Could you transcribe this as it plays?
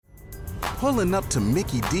Pulling up to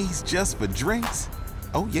Mickey D's just for drinks?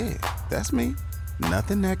 Oh yeah, that's me.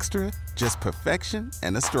 Nothing extra, just perfection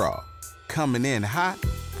and a straw. Coming in hot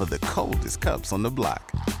for the coldest cups on the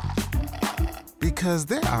block. Because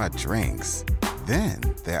there are drinks. Then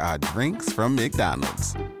there are drinks from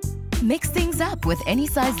McDonald's. Mix things up with any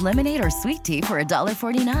size lemonade or sweet tea for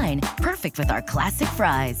 $1.49. Perfect with our classic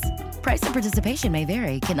fries. Price and participation may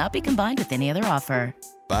vary. Cannot be combined with any other offer.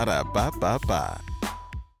 Ba-da-ba-ba-ba.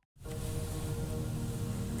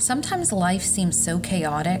 Sometimes life seems so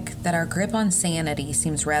chaotic that our grip on sanity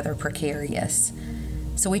seems rather precarious.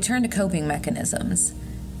 So we turn to coping mechanisms.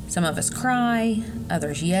 Some of us cry,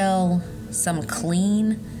 others yell, some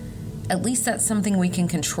clean. At least that's something we can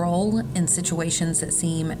control in situations that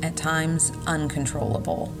seem at times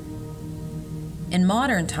uncontrollable. In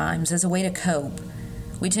modern times, as a way to cope,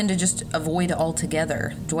 we tend to just avoid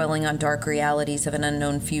altogether, dwelling on dark realities of an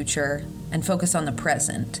unknown future, and focus on the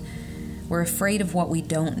present. We're afraid of what we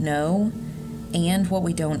don't know and what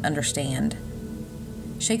we don't understand.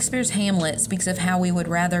 Shakespeare's Hamlet speaks of how we would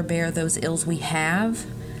rather bear those ills we have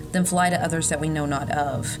than fly to others that we know not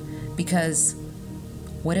of, because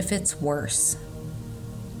what if it's worse?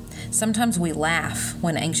 Sometimes we laugh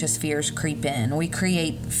when anxious fears creep in. We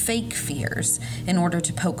create fake fears in order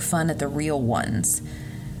to poke fun at the real ones.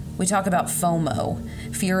 We talk about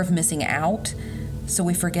FOMO, fear of missing out, so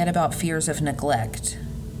we forget about fears of neglect,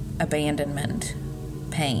 abandonment,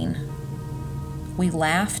 pain. We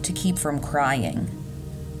laugh to keep from crying,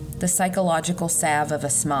 the psychological salve of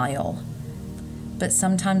a smile. But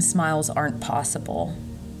sometimes smiles aren't possible,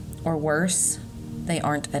 or worse, they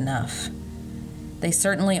aren't enough. They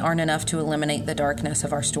certainly aren't enough to eliminate the darkness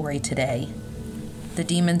of our story today. The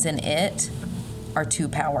demons in it are too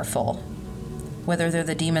powerful. Whether they're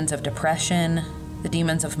the demons of depression, the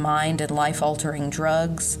demons of mind and life-altering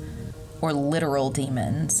drugs, or literal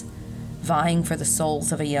demons vying for the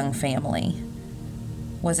souls of a young family.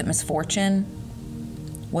 Was it misfortune?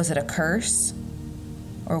 Was it a curse?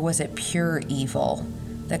 Or was it pure evil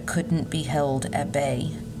that couldn't be held at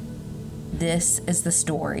bay? This is the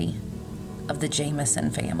story of the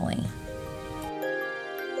Jamison family.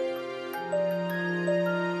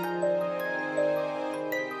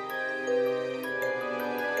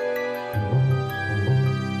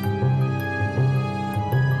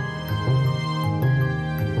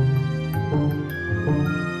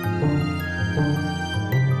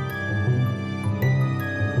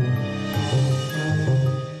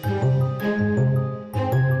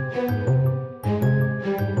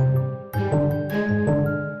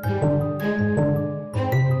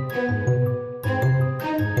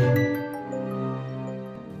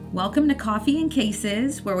 Welcome to Coffee and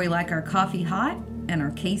Cases, where we like our coffee hot and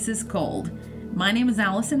our cases cold. My name is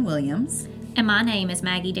Allison Williams. And my name is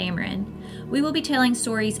Maggie Dameron. We will be telling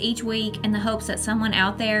stories each week in the hopes that someone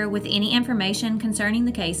out there with any information concerning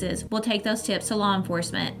the cases will take those tips to law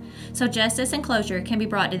enforcement, so justice and closure can be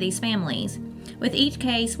brought to these families. With each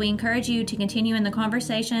case, we encourage you to continue in the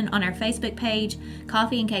conversation on our Facebook page,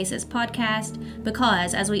 Coffee and Cases Podcast,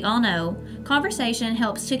 because, as we all know, conversation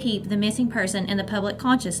helps to keep the missing person in the public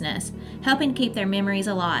consciousness, helping to keep their memories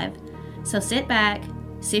alive. So sit back,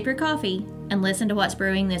 sip your coffee, and listen to what's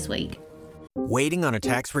brewing this week. Waiting on a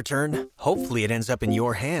tax return? Hopefully it ends up in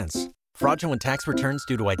your hands. Fraudulent tax returns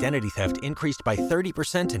due to identity theft increased by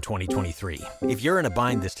 30% in 2023. If you're in a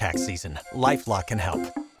bind this tax season, LifeLock can help.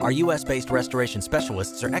 Our U.S.-based restoration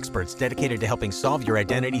specialists are experts dedicated to helping solve your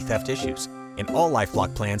identity theft issues. And all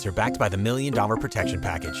LifeLock plans are backed by the $1 Million Protection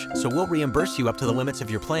Package. So we'll reimburse you up to the limits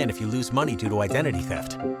of your plan if you lose money due to identity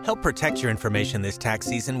theft. Help protect your information this tax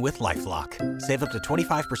season with LifeLock. Save up to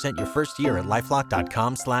 25% your first year at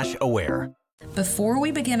LifeLock.com/aware. Before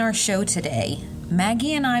we begin our show today,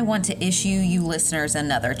 Maggie and I want to issue you listeners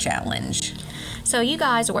another challenge. So you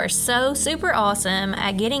guys were so super awesome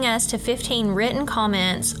at getting us to 15 written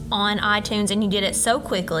comments on iTunes, and you did it so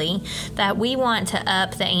quickly that we want to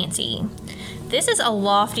up the ante. This is a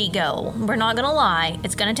lofty goal. We're not going to lie.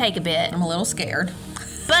 It's going to take a bit. I'm a little scared.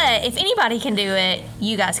 But if anybody can do it,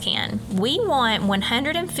 you guys can. We want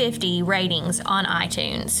 150 ratings on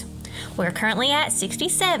iTunes. We're currently at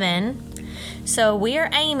 67. So we are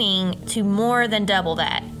aiming to more than double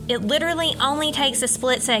that. It literally only takes a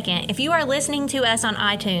split second. If you are listening to us on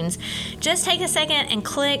iTunes, just take a second and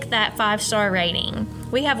click that 5-star rating.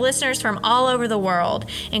 We have listeners from all over the world,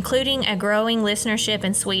 including a growing listenership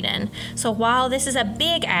in Sweden. So while this is a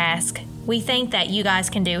big ask, We think that you guys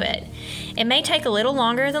can do it. It may take a little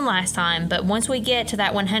longer than last time, but once we get to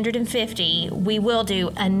that 150, we will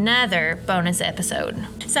do another bonus episode.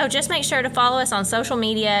 So just make sure to follow us on social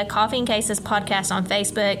media, Coffee and Cases Podcast on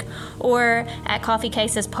Facebook, or at Coffee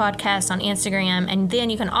Cases Podcast on Instagram, and then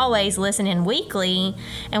you can always listen in weekly,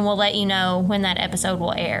 and we'll let you know when that episode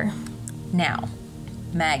will air. Now,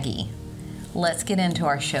 Maggie, let's get into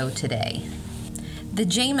our show today. The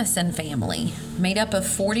Jamison family, made up of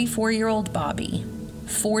 44-year-old Bobby,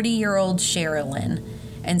 40-year-old Sherilyn,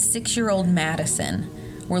 and 6-year-old Madison,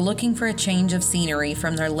 were looking for a change of scenery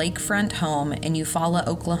from their lakefront home in Eufaula,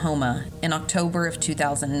 Oklahoma, in October of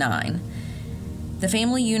 2009. The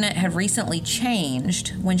family unit had recently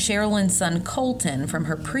changed when Sherilyn's son Colton, from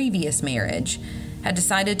her previous marriage, had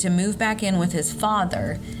decided to move back in with his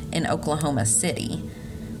father in Oklahoma City.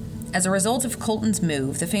 As a result of Colton's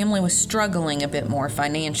move, the family was struggling a bit more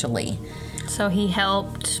financially. So he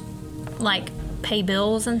helped, pay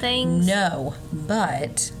bills and things? No,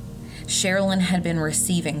 but Sherilyn had been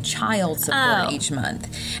receiving child support each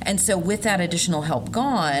month. And so with that additional help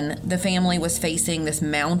gone, the family was facing this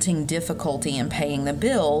mounting difficulty in paying the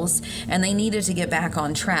bills, and they needed to get back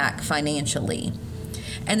on track financially.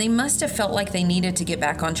 And they must have felt like they needed to get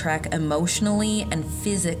back on track emotionally and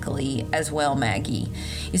physically as well, Maggie.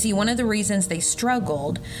 You see, one of the reasons they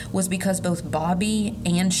struggled was because both Bobby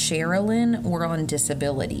and Sherilyn were on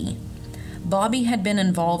disability. Bobby had been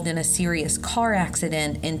involved in a serious car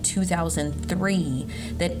accident in 2003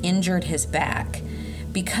 that injured his back.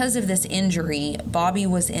 Because of this injury, Bobby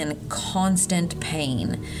was in constant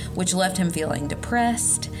pain, which left him feeling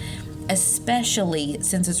depressed, especially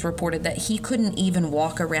since it's reported that he couldn't even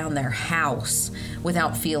walk around their house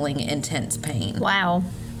without feeling intense pain. Wow.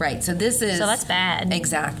 Right, so that's bad.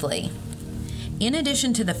 Exactly. In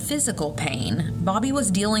addition to the physical pain, Bobby was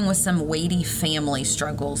dealing with some weighty family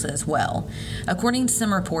struggles as well. According to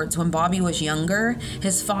some reports, when Bobby was younger,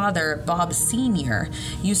 his father, Bob Sr.,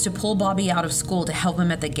 used to pull Bobby out of school to help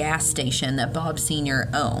him at the gas station that Bob Sr.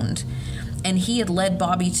 owned. And he had led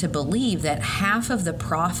Bobby to believe that half of the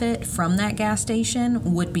profit from that gas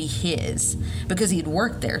station would be his because he'd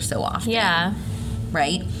worked there so often. Yeah.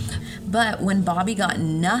 Right? But when Bobby got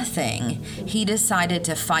nothing, he decided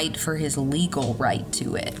to fight for his legal right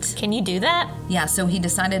to it. Can you do that? Yeah, so he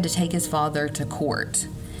decided to take his father to court.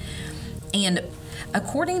 And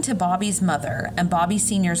according to Bobby's mother and Bobby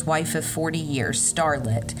Sr.'s wife of 40 years,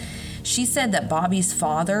 Starlet, she said that Bobby's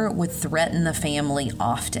father would threaten the family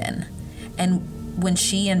often. And when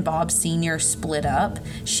she and Bob Sr. split up,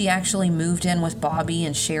 she actually moved in with Bobby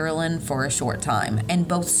and Sherilyn for a short time. And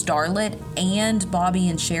both Starlet and Bobby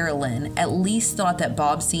and Sherilyn at least thought that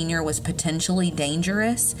Bob Sr. was potentially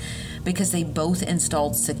dangerous because they both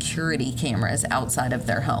installed security cameras outside of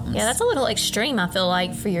their homes. Yeah, that's a little extreme, I feel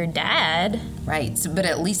like, for your dad. Right. So, but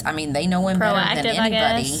at least, they know him better than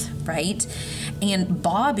anybody. Right? And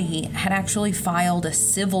Bobby had actually filed a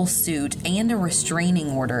civil suit and a restraining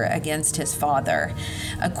order against his father.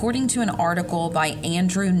 According to an article by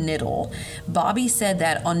Andrew Niddle, Bobby said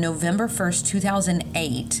that on November 1st,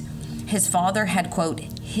 2008, his father had, quote,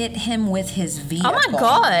 hit him with his vehicle. Oh, my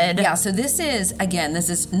God. Yeah, so this is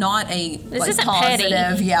not a isn't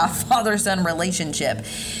positive, petty. Father-son relationship.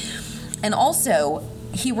 And also,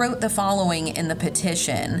 he wrote the following in the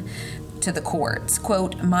petition to the courts,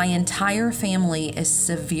 quote, "My entire family is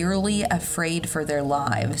severely afraid for their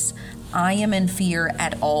lives. I am in fear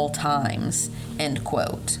at all times," end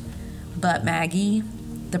quote. But Maggie,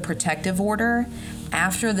 the protective order,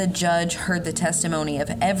 after the judge heard the testimony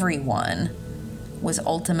of everyone, was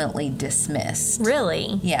ultimately dismissed.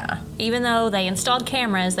 Really? Yeah. Even though they installed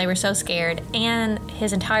cameras, they were so scared, and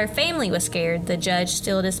his entire family was scared, the judge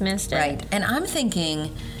still dismissed it. Right. And I'm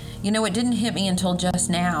thinking, it didn't hit me until just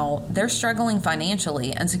now. They're struggling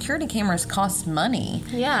financially, and security cameras cost money.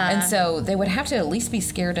 Yeah. And so they would have to at least be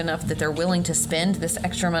scared enough that they're willing to spend this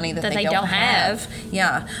extra money that they don't have.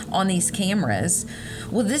 Yeah, on these cameras.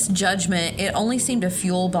 Well, this judgment, it only seemed to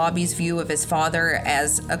fuel Bobby's view of his father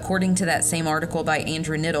as, according to that same article by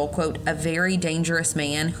Andrew Niddle, quote, "a very dangerous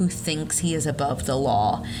man who thinks he is above the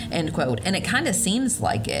law," end quote. And it kind of seems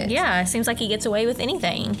like it. Yeah, it seems like he gets away with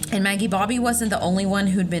anything. And Maggie, Bobby wasn't the only one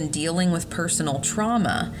who'd been dealing with personal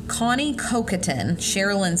trauma. Connie Cocaton,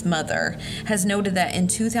 Sherilyn's mother, has noted that in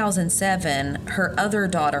 2007, her other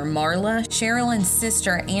daughter, Marla, Sherilyn's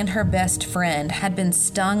sister and her best friend, had been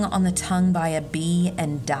stung on the tongue by a bee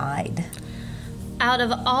and died. Out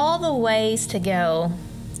of all the ways to go,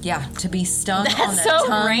 yeah, to be stung that's on the so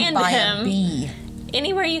tongue random. by a bee.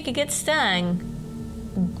 Anywhere you could get stung,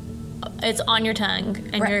 it's on your tongue,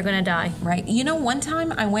 and Right. You're going to die. Right. One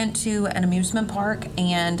time I went to an amusement park,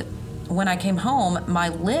 and when I came home, my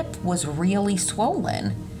lip was really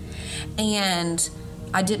swollen. And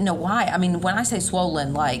I didn't know why. I mean, when I say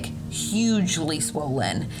swollen, like hugely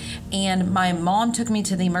swollen. And my mom took me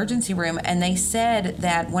to the emergency room, and they said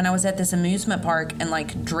that when I was at this amusement park and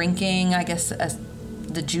like drinking, I guess,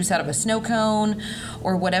 the juice out of a snow cone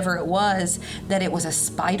or whatever it was, that it was a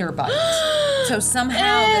spider bite. So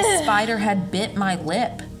somehow the spider had bit my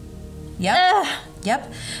lip. Yep.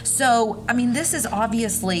 Yep. So, I mean, this is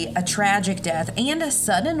obviously a tragic death and a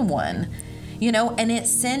sudden one. You know, and it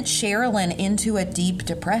sent Sherilyn into a deep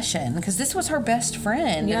depression because this was her best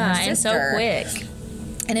friend and her sister. And so quick.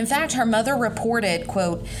 And in fact, her mother reported,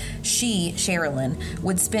 quote, Sherilyn,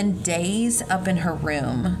 would spend days up in her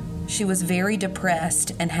room. She was very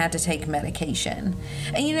depressed and had to take medication.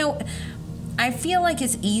 And, you know, I feel like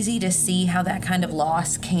it's easy to see how that kind of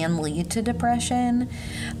loss can lead to depression.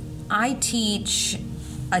 I teach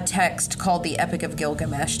a text called the Epic of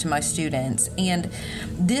Gilgamesh to my students, and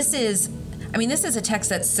this is a text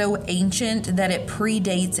that's so ancient that it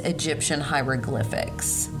predates Egyptian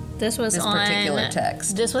hieroglyphics. This particular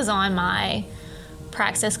text. This was on my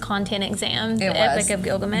Praxis content exam, the Epic of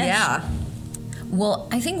Gilgamesh. Yeah. Well,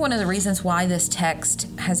 I think one of the reasons why this text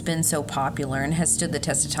has been so popular and has stood the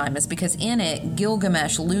test of time is because in it,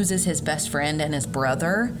 Gilgamesh loses his best friend and his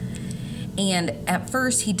brother. And at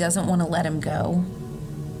first, he doesn't want to let him go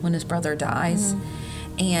when his brother dies.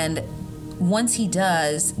 Mm-hmm. And once he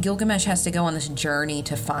does, Gilgamesh has to go on this journey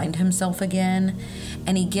to find himself again.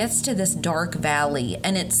 And he gets to this dark valley.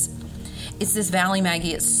 And it's this valley,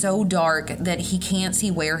 Maggie. It's so dark that he can't see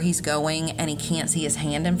where he's going, and he can't see his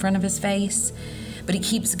hand in front of his face. But he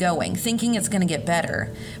keeps going, thinking it's going to get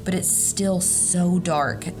better. But it's still so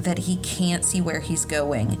dark that he can't see where he's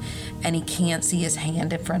going, and he can't see his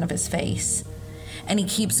hand in front of his face. And he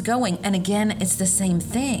keeps going, and again, it's the same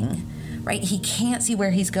thing, right? He can't see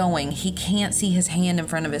where he's going. He can't see his hand in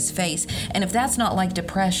front of his face. And if that's not like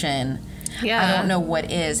depression, I don't know what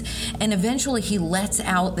is. And eventually he lets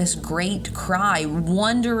out this great cry,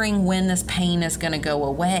 wondering when this pain is going to go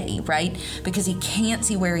away, right? Because he can't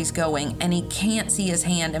see where he's going, and he can't see his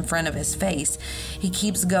hand in front of his face. He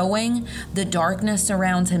keeps going. The darkness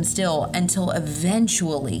surrounds him still until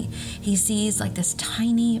eventually he sees like this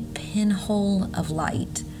tiny pinhole of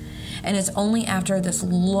light. And it's only after this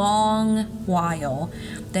long while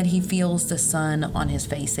that he feels the sun on his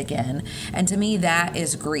face again. And to me, that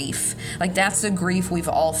is grief. Like, that's the grief we've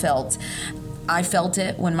all felt. I felt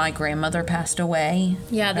it when my grandmother passed away.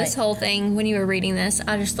 Yeah, this whole thing, when you were reading this,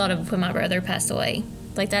 I just thought of when my brother passed away.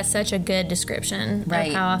 Like, that's such a good description of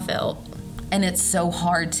how I felt. And it's so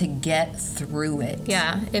hard to get through it.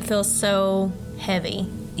 Yeah, it feels so heavy.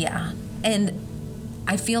 Yeah. And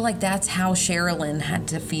I feel like that's how Sherilyn had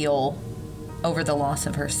to feel over the loss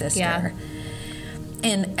of her sister. Yeah.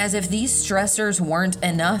 And as if these stressors weren't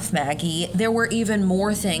enough, Maggie, there were even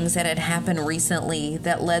more things that had happened recently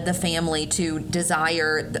that led the family to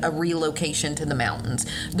desire a relocation to the mountains.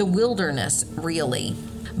 The wilderness, really.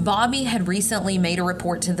 Bobby had recently made a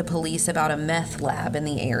report to the police about a meth lab in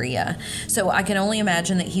the area. So I can only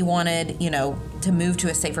imagine that he wanted, to move to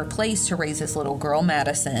a safer place to raise his little girl,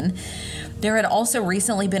 Madison. There had also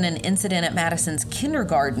recently been an incident at Madison's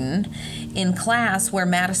kindergarten in class where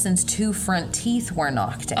Madison's 2 front teeth were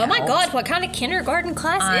knocked out. Oh my God, what kind of kindergarten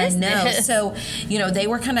class is this? I know. So, they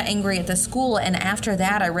were kind of angry at the school, and after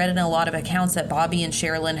that I read in a lot of accounts that Bobby and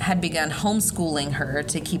Sherilyn had begun homeschooling her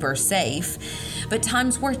to keep her safe. But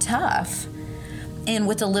times were tough. And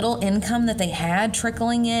with the little income that they had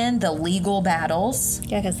trickling in, the legal battles.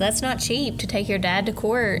 Yeah, because that's not cheap to take your dad to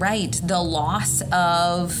court. Right. The loss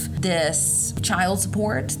of this child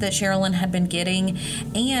support that Sherilyn had been getting.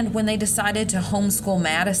 And when they decided to homeschool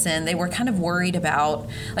Madison, they were kind of worried about,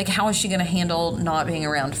 like, how is she going to handle not being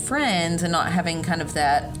around friends and not having kind of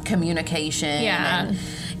that communication and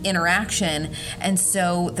interaction. And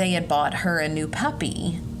so they had bought her a new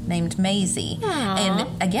puppy named Maisie. Aww.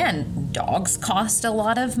 And again, dogs cost a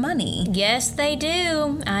lot of money. Yes, they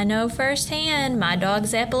do. I know firsthand. My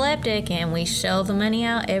dog's epileptic, and we shell the money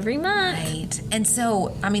out every month. Right. And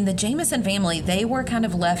so, the Jamison family, they were kind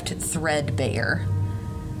of left threadbare.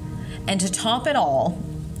 And to top it all,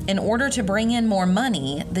 in order to bring in more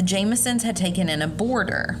money, the Jamisons had taken in a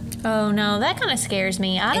boarder. Oh, no, that kind of scares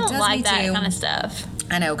me. I don't like that kind of stuff.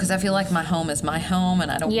 I know, because I feel like my home is my home,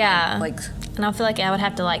 and I don't and I feel like I would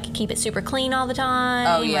have to, keep it super clean all the time.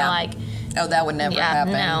 Oh, yeah. That would never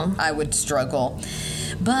happen. No. I would struggle.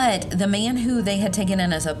 But the man who they had taken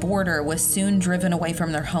in as a boarder was soon driven away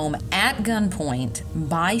from their home at gunpoint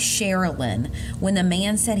by Sherilyn when the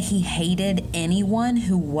man said he hated anyone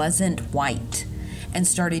who wasn't white and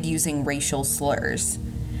started using racial slurs.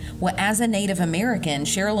 Well, as a Native American,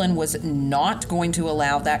 Sherilyn was not going to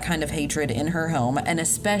allow that kind of hatred in her home, and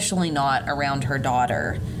especially not around her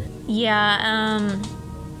daughter. Yeah,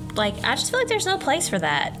 I just feel like there's no place for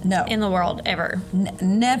that in the world, ever.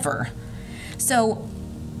 Never. So,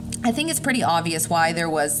 I think it's pretty obvious why there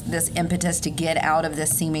was this impetus to get out of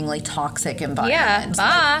this seemingly toxic environment.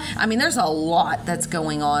 Yeah, bye. There's a lot that's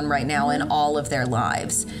going on right now in all of their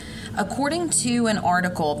lives. According to an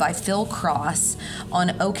article by Phil Cross on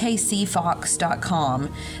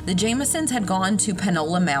OKCFox.com, the Jamisons had gone to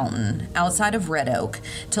Panola Mountain outside of Red Oak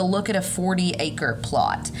to look at a 40-acre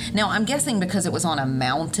plot. Now, I'm guessing because it was on a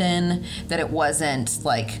mountain that it wasn't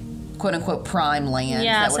quote-unquote prime land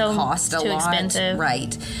that would cost a lot. Expensive.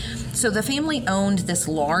 Right. So the family owned this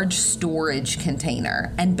large storage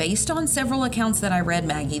container, and based on several accounts that I read,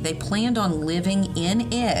 Maggie, they planned on living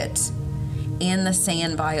in it in the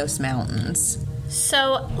San Bios Mountains.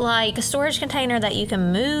 So, a storage container that you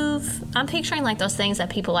can move. I'm picturing those things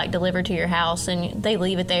that people deliver to your house, and they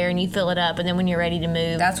leave it there, and you fill it up, and then when you're ready to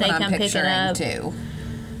move, that's they what come I'm pick it up. too.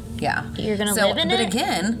 Yeah, you're gonna live in it. But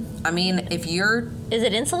again, if you're, is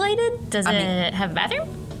it insulated? Does it have a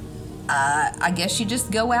bathroom? I guess you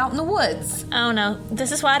just go out in the woods. Oh, no.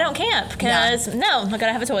 This is why I don't camp, because, no, I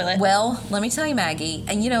gotta have a toilet. Well, let me tell you, Maggie,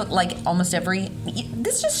 and almost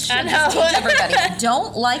this just should teach everybody,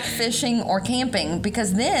 don't like fishing or camping,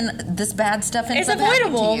 because then this bad stuff ends up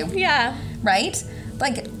happening to you. Yeah. Right?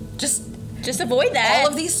 Just avoid that. All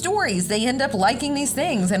of these stories, they end up liking these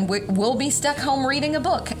things, and we'll be stuck home reading a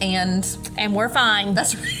book, and we're fine.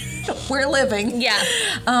 That's right. We're living. Yeah.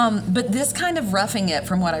 But this kind of roughing it,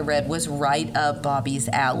 from what I read, was right up Bobby's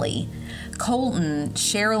alley. Colton,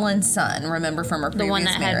 Sherilyn's son, remember from her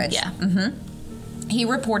previous marriage? He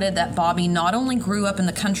reported that Bobby not only grew up in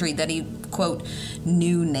the country, that he, quote,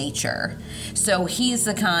 knew nature. So he's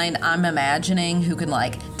the kind, I'm imagining, who can,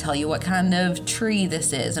 tell you what kind of tree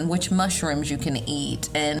this is and which mushrooms you can eat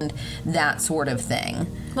and that sort of thing.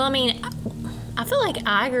 Well, I feel like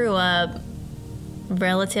I grew up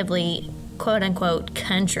relatively quote-unquote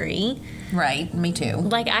country. Right, me too.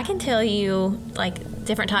 I can tell you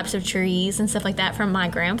different types of trees and stuff like that from my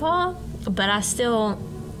grandpa, but I still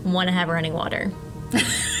want to have running water.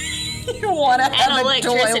 You want to have and a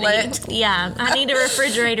toilet. Yeah, I need a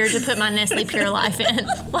refrigerator to put my Nestle Pure Life in.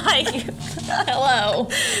 Hello.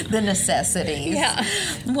 The necessities. Yeah.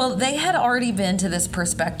 Well, they had already been to this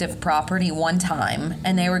prospective property one time,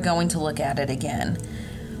 and they were going to look at it again.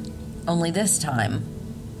 Only this time,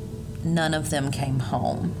 none of them came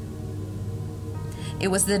home. It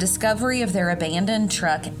was the discovery of their abandoned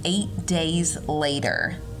truck 8 days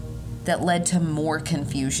later that led to more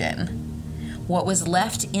confusion. What was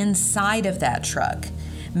left inside of that truck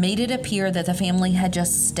made it appear that the family had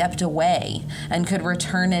just stepped away and could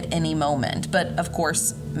return at any moment. But, of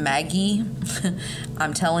course, Maggie,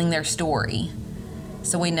 I'm telling their story,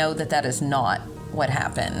 so we know that that is not what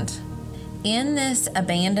happened. In this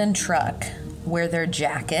abandoned truck were their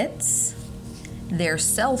jackets, their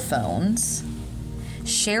cell phones,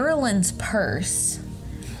 Sherilyn's purse,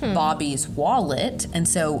 Bobby's wallet, and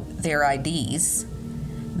so their IDs,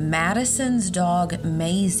 Madison's dog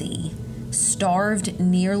Maisie, starved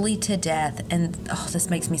nearly to death, and this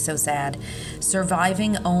makes me so sad,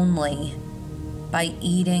 surviving only by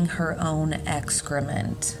eating her own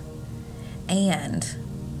excrement. And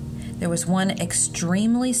there was one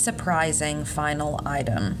extremely surprising final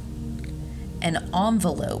item, an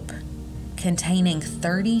envelope containing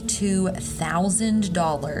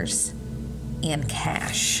 $32,000 in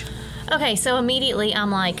cash. Okay, so immediately I'm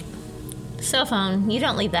like, cell phone, you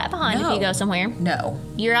don't leave that behind if you go somewhere. No.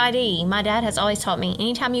 Your ID, my dad has always taught me,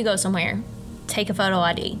 anytime you go somewhere, take a photo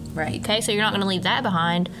ID. Right. Okay, so you're not going to leave that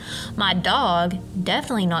behind. My dog,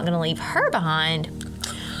 definitely not going to leave her behind.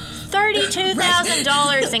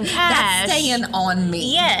 $32,000 in cash. That's staying on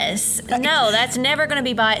me. Yes. No, that's never going to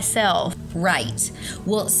be by itself. Right.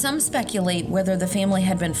 Well, some speculate whether the family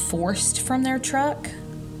had been forced from their truck,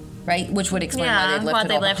 right? Which would explain why they left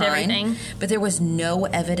it all behind. Everything. But there was no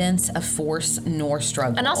evidence of force nor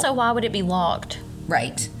struggle. And also, why would it be locked?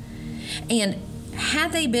 Right. And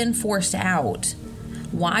had they been forced out,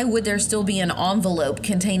 why would there still be an envelope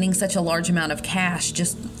containing such a large amount of cash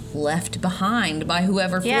just left behind by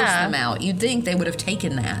whoever forced them out? You'd think they would have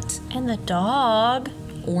taken that. And the dog.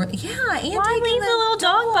 Or, and why taking leave the little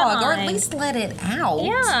dog behind? Or at least let it out.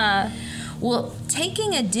 Yeah. Well,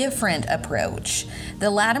 taking a different approach, the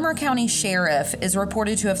Latimer County Sheriff is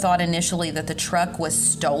reported to have thought initially that the truck was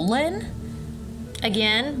stolen.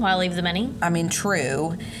 Again, why leave the money?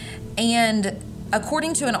 True. And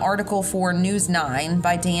According to an article for News 9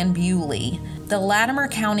 by Dan Bewley, the Latimer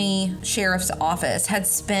County Sheriff's Office had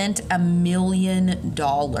spent $1 million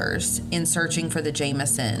in searching for the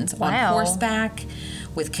Jamisons on horseback,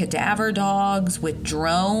 with cadaver dogs, with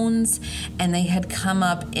drones, and they had come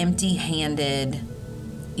up empty-handed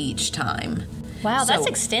each time. Wow, that's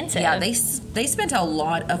extensive. Yeah, they spent a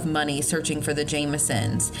lot of money searching for the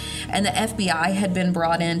Jamisons. And the FBI had been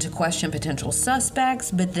brought in to question potential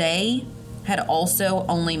suspects, but they had also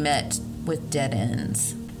only met with dead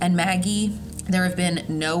ends. And Maggie, there have been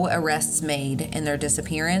no arrests made in their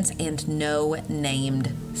disappearance and no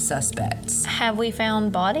named suspects. Have we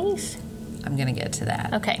found bodies? I'm going to get to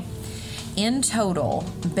that. Okay. In total,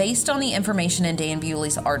 based on the information in Dan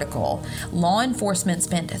Bewley's article, law enforcement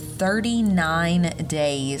spent 39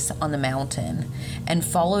 days on the mountain and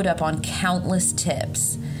followed up on countless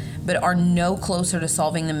tips, but are no closer to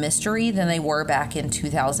solving the mystery than they were back in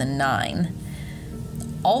 2009.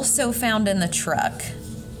 Also found in the truck,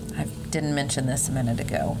 I didn't mention this a minute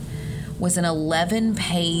ago, was an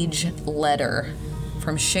 11-page letter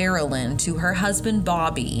from Sherilyn to her husband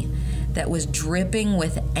Bobby that was dripping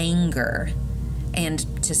with anger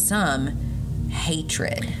and, to some,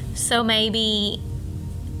 hatred. So maybe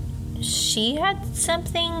she had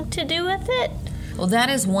something to do with it? Well, that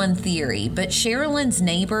is one theory, but Sherilyn's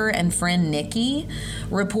neighbor and friend Nikki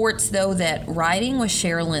reports, though, that writing was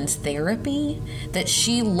Sherilyn's therapy, that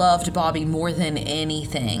she loved Bobby more than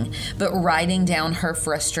anything, but writing down her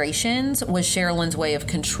frustrations was Sherilyn's way of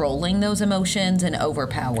controlling those emotions and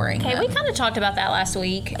overpowering them. We kind of talked about that last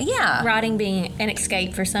week. Yeah. Writing being an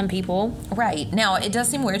escape for some people. Right. Now, it does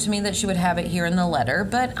seem weird to me that she would have it here in the letter,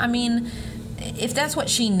 but, I mean, if that's what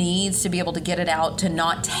she needs to be able to get it out, to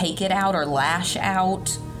not take it out or lash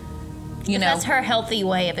out, you know. That's her healthy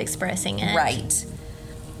way of expressing it. Right.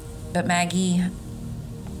 But Maggie,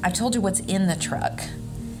 I've told you what's in the truck.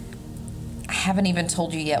 I haven't even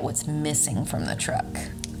told you yet what's missing from the truck.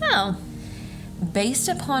 Oh. Based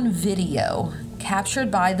upon video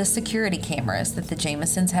captured by the security cameras that the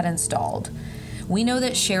Jamisons had installed, we know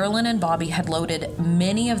that Sherilyn and Bobby had loaded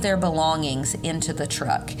many of their belongings into the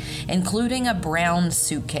truck, including a brown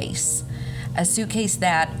suitcase. A suitcase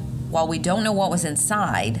that, while we don't know what was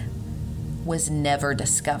inside, was never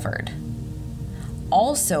discovered.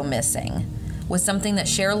 Also missing was something that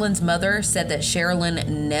Sherilyn's mother said that Sherilyn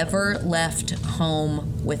never left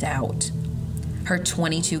home without. Her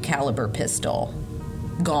 .22 caliber pistol.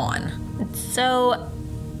 Gone. So,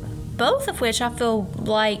 both of which I feel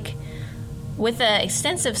like, with the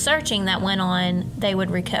extensive searching that went on, they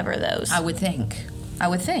would recover those. I would think.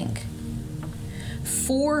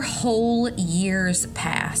 4 whole years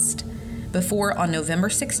passed before, on November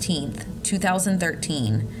 16th,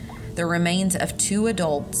 2013, the remains of 2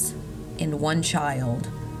 adults and 1 child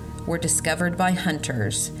were discovered by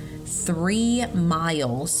hunters 3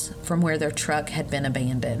 miles from where their truck had been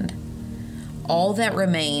abandoned. All that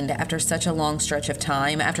remained after such a long stretch of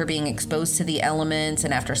time, after being exposed to the elements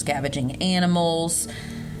and after scavenging animals,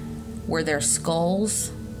 were their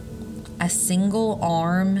skulls, a single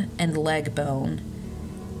arm and leg bone,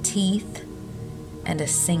 teeth, and a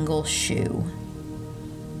single shoe.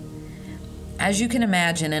 As you can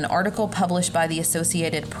imagine, an article published by the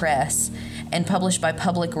Associated Press and published by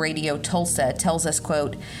Public Radio Tulsa tells us,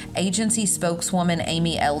 quote, agency spokeswoman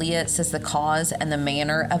Amy Elliott says the cause and the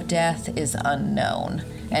manner of death is unknown.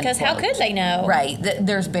 Because how could they know? Right.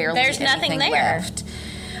 There's nothing there left.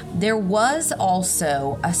 There was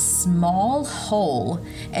also a small hole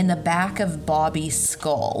in the back of Bobby's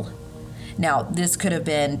skull. Now, this could have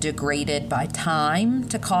been degraded by time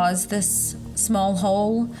to cause this small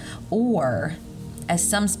hole, or, as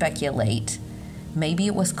some speculate, maybe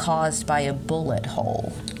it was caused by a bullet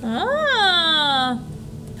hole. Ah.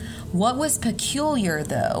 What was peculiar,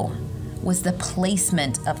 though, was the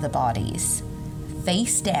placement of the bodies,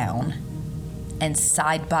 face down and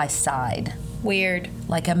side by side. Weird.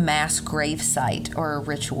 Like a mass grave site or a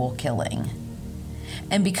ritual killing.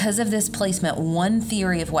 And because of this placement, one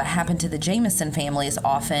theory of what happened to the Jamison family is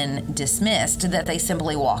often dismissed, that they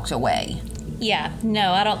simply walked away. Yeah,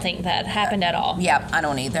 no, I don't think that happened at all. Yeah, I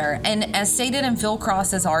don't either. And as stated in Phil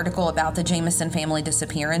Cross's article about the Jamison family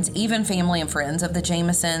disappearance, even family and friends of the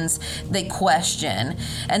Jamisons, they question,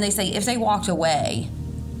 and they say if they walked away,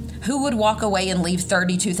 who would walk away and leave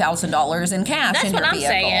 $32,000 in cash in your vehicle? That's what I'm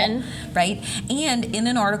saying. Right? And in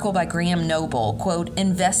an article by Graham Noble, quote,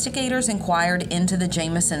 investigators inquired into the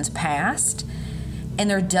Jamisons' past, and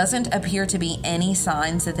there doesn't appear to be any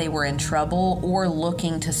signs that they were in trouble or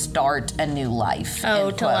looking to start a new life.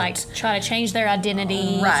 Oh, to like try to change their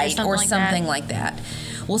identity. Right, or something like that.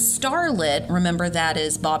 Well, Starlet, remember that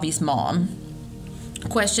is Bobby's mom,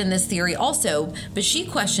 questioned this theory also, but she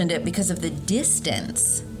questioned it because of the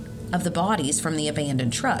distance of the bodies from the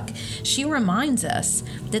abandoned truck. She reminds us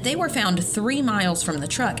that they were found 3 miles from the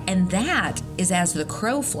truck, and that is as the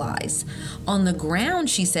crow flies. On the ground,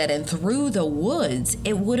 she said, and through the woods,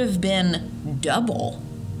 it would have been double.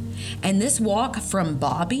 And this walk from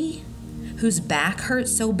Bobby, whose back hurt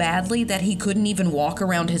so badly that he couldn't even walk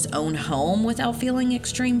around his own home without feeling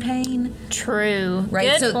extreme pain. True.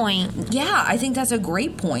 Right? Good point. Yeah, I think that's a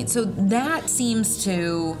great point. So that seems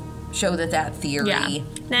to show that theory. Yeah.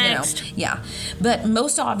 Next. But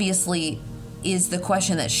most obviously is the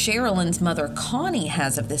question that Sherilyn's mother, Connie,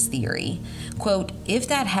 has of this theory. Quote, if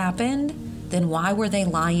that happened, then why were they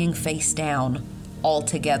lying face down all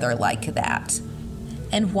together like that?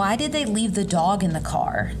 And why did they leave the dog in the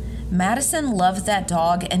car? Madison loved that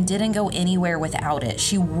dog and didn't go anywhere without it.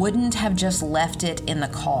 She wouldn't have just left it in the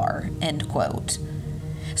car, end quote.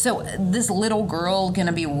 So this little girl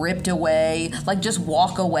gonna be ripped away, like just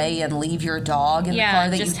walk away and leave your dog in the car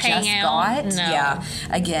that you just got? No. Yeah.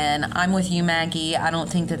 Again, I'm with you, Maggie. I don't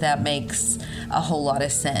think that makes a whole lot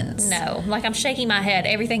of sense. No. Like, I'm shaking my head.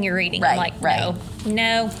 Everything you're reading. Right, I'm like, right.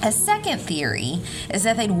 No. A second theory is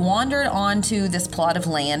that they'd wandered onto this plot of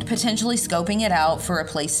land, potentially scoping it out for a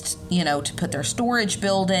place, to put their storage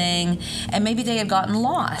building, and maybe they had gotten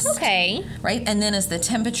lost. Okay. Right? And then as the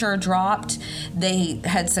temperature dropped, they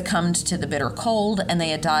had succumbed to the bitter cold, and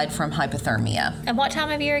they had died from hypothermia. And what time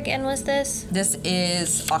of year again was this? This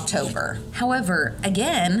is October. However,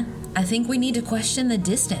 again, I think we need to question the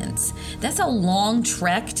distance. That's a long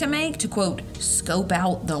trek to make to, quote, scope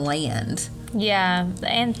out the land. Yeah,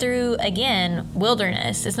 and through, again,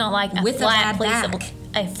 wilderness. It's not like With a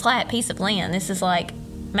flat piece of land. This is like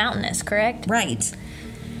mountainous, correct? Right.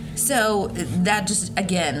 So that just,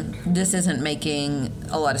 again, this isn't making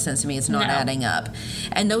a lot of sense to me. It's not adding up.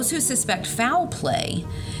 And those who suspect foul play,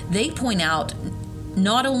 they point out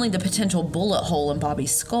not only the potential bullet hole in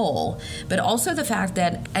Bobby's skull, but also the fact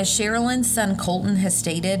that, as Sherilyn's son Colton has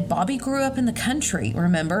stated, Bobby grew up in the country,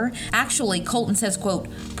 remember? Actually, Colton says, quote,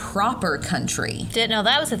 proper country. Didn't know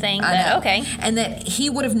that was a thing, I know. But okay. And that he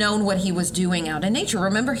would have known what he was doing out in nature.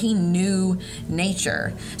 Remember, he knew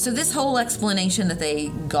nature. So this whole explanation that they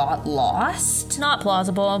got lost... Not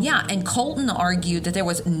plausible. Yeah, and Colton argued that there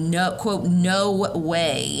was no, quote, no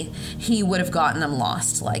way he would have gotten them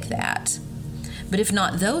lost like that. But if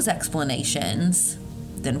not those explanations,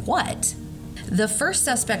 then what? The first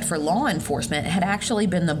suspect for law enforcement had actually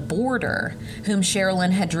been the boarder, whom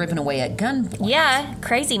Sherilyn had driven away at gunpoint. Yeah,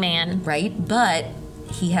 crazy man. Right? But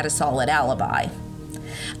he had a solid alibi.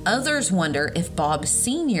 Others wonder if Bob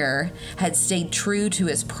Sr. had stayed true to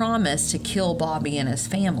his promise to kill Bobby and his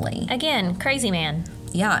family. Again, crazy man.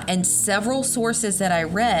 Yeah, and several sources that I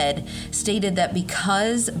read stated that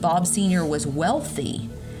because Bob Sr. was wealthy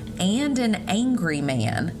and an angry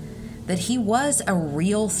man, that he was a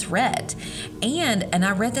real threat. And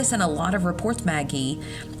I read this in a lot of reports, Maggie,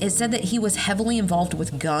 it said that he was heavily involved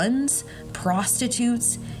with guns,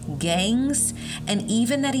 prostitutes, gangs, and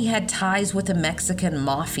even that he had ties with the Mexican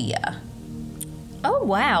mafia. Oh,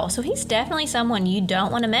 wow. So he's definitely someone you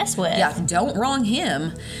don't want to mess with. Yeah, don't wrong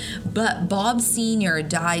him. But Bob Sr.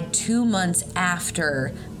 died 2 months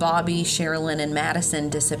after Bobby, Sherilyn, and Madison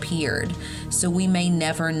disappeared. So we may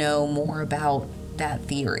never know more about that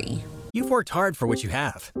theory. You've worked hard for what you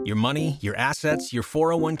have. Your money, your assets, your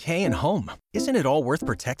 401k, and home. Isn't it all worth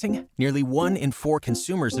protecting? Nearly 1 in 4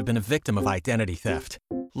 consumers have been a victim of identity theft.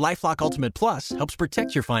 LifeLock Ultimate Plus helps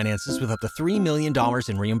protect your finances with up to $3 million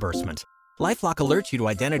in reimbursement. LifeLock alerts you to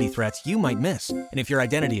identity threats you might miss. And if your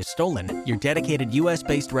identity is stolen, your dedicated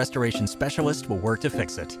U.S.-based restoration specialist will work to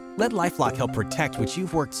fix it. Let LifeLock help protect what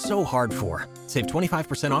you've worked so hard for. Save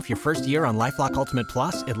 25% off your first year on LifeLock Ultimate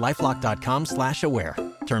Plus at LifeLock.com/aware.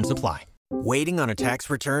 Terms apply. Waiting on a tax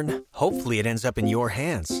return? Hopefully it ends up in your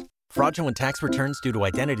hands. Fraudulent tax returns due to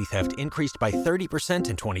identity theft increased by 30%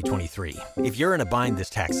 in 2023. If you're in a bind this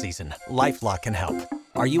tax season, LifeLock can help.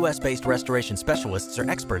 Our U.S.-based restoration specialists are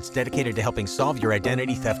experts dedicated to helping solve your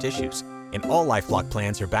identity theft issues. And all LifeLock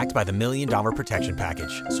plans are backed by the $1 Million Protection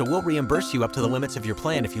Package. So we'll reimburse you up to the limits of your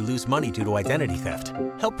plan if you lose money due to identity theft.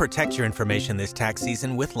 Help protect your information this tax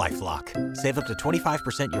season with LifeLock. Save up to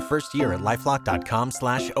 25% your first year at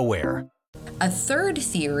LifeLock.com/aware. A third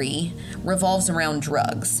theory revolves around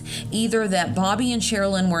drugs. Either that Bobby and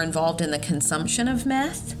Sherilyn were involved in the consumption of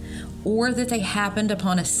meth, or that they happened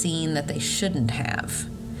upon a scene that they shouldn't have.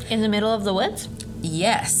 In the middle of the woods?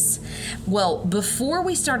 Yes. Well, before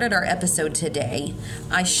we started our episode today,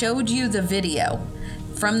 I showed you the video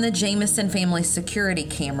from the Jamison family security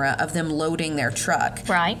camera of them loading their truck.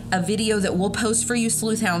 Right. A video that we'll post for you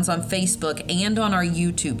sleuthhounds on Facebook and on our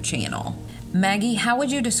YouTube channel. Maggie, how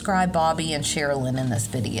would you describe Bobby and Sherilyn in this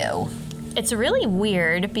video? It's really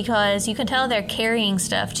weird because you can tell they're carrying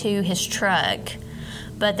stuff to his truck,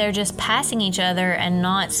 but they're just passing each other and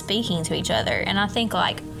not speaking to each other. And I think,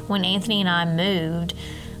 like, when Anthony and I moved,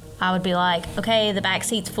 I would be like, okay, the back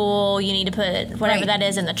seat's full. You need to put whatever that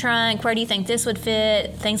is in the trunk. Where do you think this would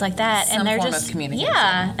fit? Things like that. Some and they're form just of communication.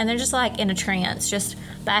 Yeah, and they're just like in a trance, just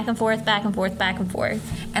back and forth, back and forth, back and forth.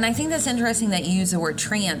 And I think that's interesting that you use the word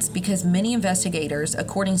trance because many investigators,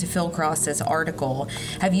 according to Phil Cross's article,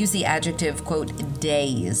 have used the adjective, quote,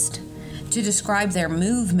 dazed to describe their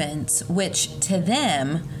movements, which to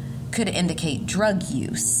them could indicate drug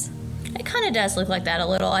use. It kind of does look like that a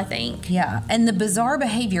little, I think. Yeah, and the bizarre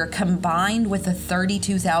behavior combined with the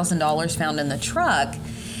 $32,000 found in the truck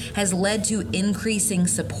has led to increasing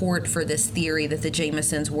support for this theory that the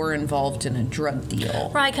Jamisons were involved in a drug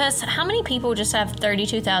deal. Right, because how many people just have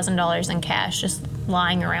 $32,000 in cash just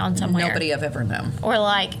lying around somewhere? Nobody I've ever known. Or,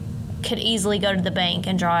 like, could easily go to the bank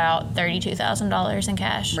and draw out $32,000 in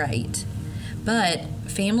cash. Right. But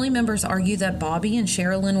family members argue that Bobby and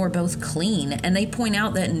Sherilyn were both clean, and they point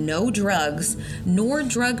out that no drugs nor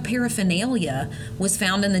drug paraphernalia was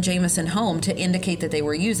found in the Jamison home to indicate that they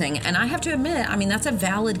were using. And I have to admit, I mean, that's a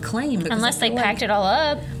valid claim. Unless they packed it all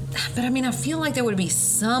up. But, I mean, I feel like there would be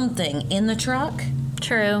something in the truck.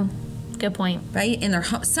 True. Good point. Right? In their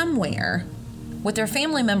somewhere. What their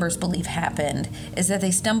family members believe happened is that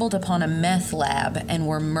they stumbled upon a meth lab and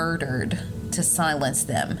were murdered to silence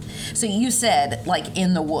them. So you said, like,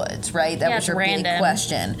 in the woods, right? That was your big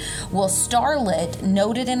question. Well, Starlet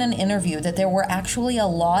noted in an interview that there were actually a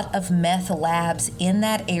lot of meth labs in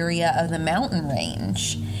that area of the mountain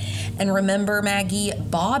range. And remember, Maggie,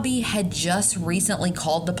 Bobby had just recently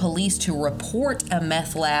called the police to report a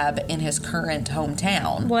meth lab in his current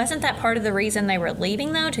hometown. Wasn't that part of the reason they were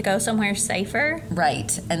leaving, though, to go somewhere safer?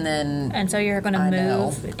 Right. And so you're going to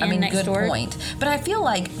move next door? Good point. But I feel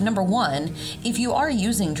like, number one, if you are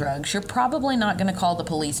using drugs, you're probably not going to call the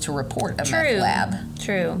police to report a meth lab.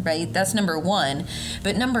 True. Right? That's number one.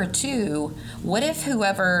 But number two, what if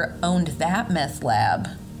whoever owned that meth lab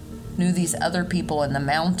knew these other people in the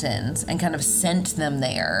mountains and kind of sent them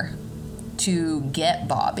there to get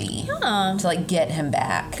Bobby, to, like, get him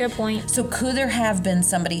back? Good point. So could there have been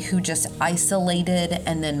somebody who just isolated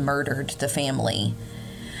and then murdered the family?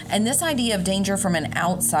 And this idea of danger from an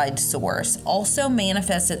outside source also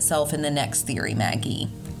manifests itself in the next theory, Maggie.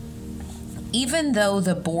 Even though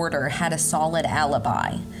the border had a solid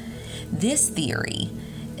alibi, this theory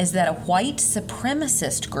is that a white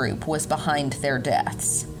supremacist group was behind their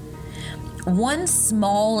deaths. One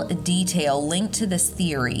small detail linked to this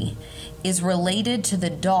theory is related to the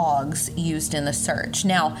dogs used in the search.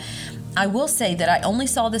 Now, I will say that I only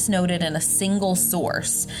saw this noted in a single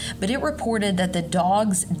source, but it reported that the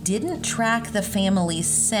dogs didn't track the family's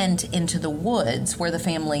scent into the woods where the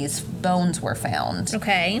family's bones were found.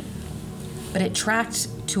 Okay. But it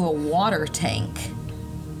tracked to a water tank.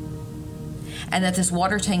 And that this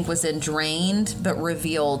water tank was then drained but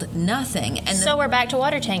revealed nothing. And so we're back to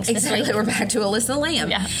water tanks this exactly, week. We're back to Alyssa Lamb.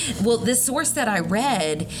 Yeah. Well, this source that I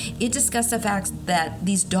read, it discussed the fact that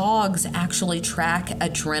these dogs actually track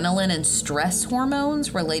adrenaline and stress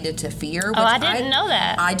hormones related to fear. Oh, I didn't know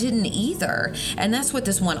that. I didn't either. And that's what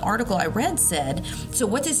this one article I read said. So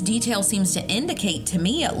what this detail seems to indicate, to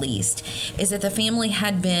me at least, is that the family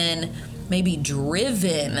had been maybe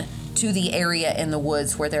driven to the area in the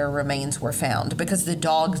woods where their remains were found because the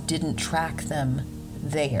dogs didn't track them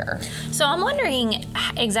there. So I'm wondering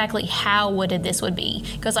exactly how wooded this would be,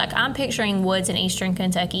 because, like, I'm picturing woods in eastern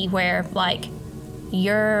Kentucky where, like,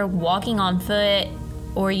 you're walking on foot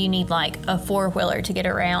or you need, like, a four-wheeler to get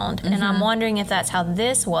around. Mm-hmm. And I'm wondering if that's how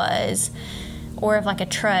this was, or if, like, a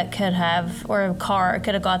truck could have, or a car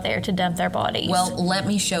could have got there to dump their bodies. Well, let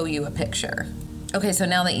me show you a picture. Okay, so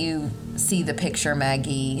now that you see the picture,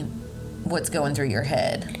 Maggie, what's going through your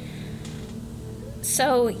head?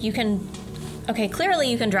 So you can, okay,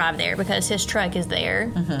 clearly you can drive there because his truck is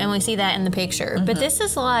there, and we see that in the picture. But this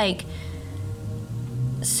is like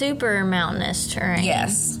super mountainous terrain.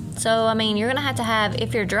 Yes. So, I mean, you're going to have,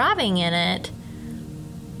 if you're driving in it,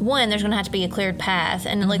 one, there's going to have to be a cleared path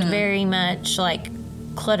and like very much like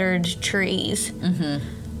cluttered trees.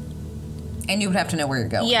 And you would have to know where you're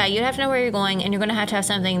going. Yeah, you'd have to know where you're going, and you're going to have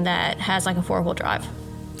something that has like a four-wheel drive.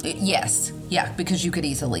 Yes. Yeah, because you could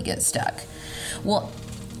easily get stuck. Well,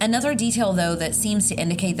 Another detail, though, that seems to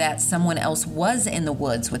indicate that someone else was in the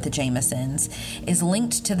woods with the Jamisons is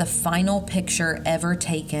linked to the final picture ever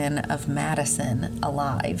taken of Madison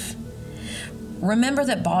alive. Remember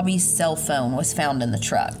that Bobby's cell phone was found in the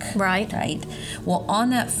truck. Right. Right? Well, on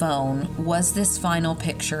that phone was this final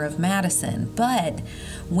picture of Madison. But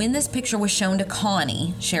when this picture was shown to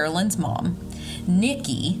Connie, Sherilyn's mom,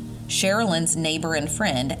 Nikki, Sherilyn's neighbor and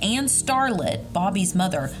friend, and Starlet, Bobby's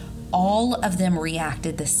mother, all of them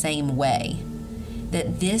reacted the same way.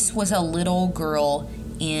 That this was a little girl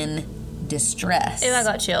in distress. Ew, I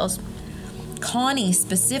got chills. Connie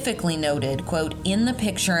specifically noted, quote, in the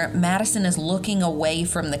picture, Madison is looking away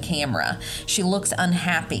from the camera. She looks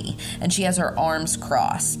unhappy, and she has her arms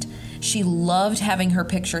crossed. She loved having her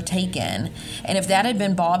picture taken, and if that had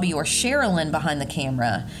been Bobby or Sherilyn behind the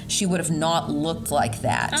camera, she would have not looked like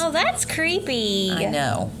that. Oh, that's creepy. I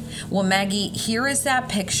know. Well, Maggie, here is that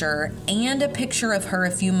picture and a picture of her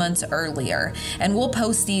a few months earlier, and we'll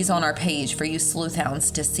post these on our page for you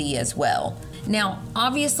sleuthhounds to see as well. Now,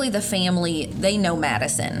 obviously the family, they know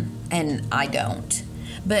Madison, and I don't.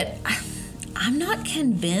 But I'm not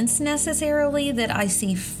convinced necessarily that I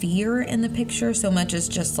see fear in the picture so much as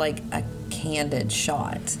just like a candid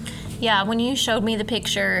shot. Yeah, when you showed me the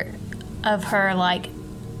picture of her, like,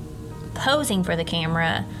 posing for the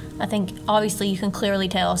camera, I think obviously you can clearly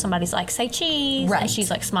tell somebody's like, say cheese, right. And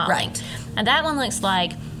she's like smiling. Right. And that one looks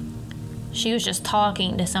like she was just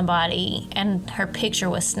talking to somebody and her picture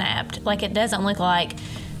was snapped. Like, it doesn't look like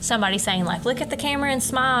somebody saying, like, look at the camera and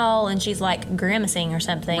smile, and she's like grimacing or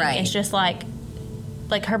something. Right. It's just like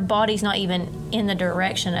her body's not even in the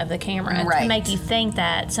direction of the camera right. to make you think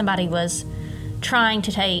that somebody was trying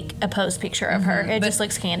to take a pose picture of her. It just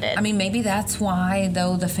looks candid. I mean, maybe that's why,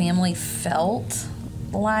 though, the family felt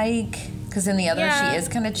like, because in the other she is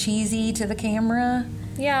kind of cheesy to the camera.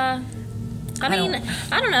 Yeah. I mean,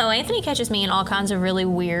 I don't know. Anthony catches me in all kinds of really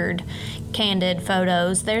weird, candid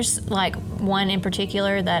photos. There's, like, one in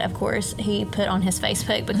particular that, of course, he put on his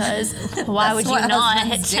Facebook because why would you not?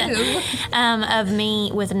 Of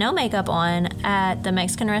me with no makeup on at the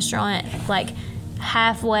Mexican restaurant, like,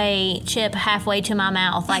 halfway to my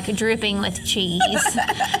mouth, like dripping with cheese.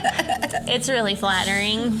 It's really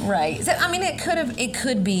flattering. Right. So, I mean, it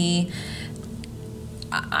could be,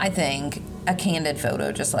 I think, a candid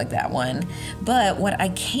photo just like that one. But what I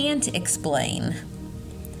can't explain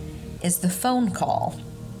is the phone call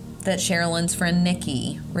that Sherilyn's friend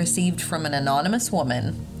Nikki received from an anonymous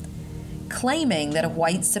woman claiming that a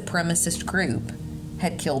white supremacist group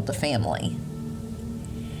had killed the family.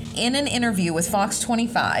 In an interview with Fox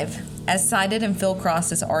 25, as cited in Phil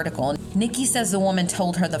Cross's article, Nikki says the woman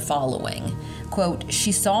told her the following, quote,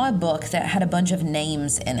 she saw a book that had a bunch of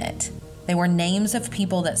names in it. They were names of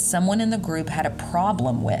people that someone in the group had a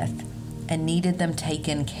problem with and needed them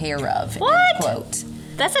taken care of. What? End quote.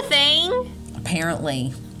 That's a thing?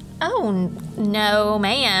 Apparently. Oh, no,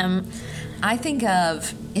 ma'am. I think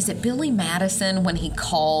of, is it Billy Madison when he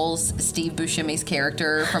calls Steve Buscemi's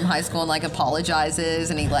character from high school and, like, apologizes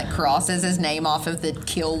and he, like, crosses his name off of the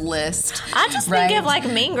kill list? I just think of, like,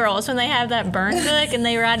 Mean Girls when they have that burn book and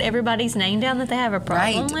they write everybody's name down that they have a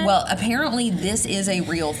problem with. Well, apparently this is a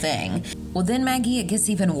real thing. Well, then, Maggie, it gets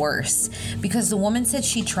even worse because the woman said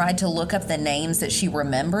she tried to look up the names that she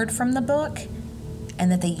remembered from the book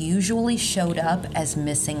and that they usually showed up as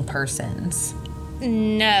missing persons.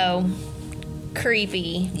 No.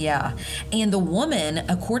 Creepy. Yeah. And the woman,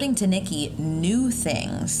 according to Nikki, knew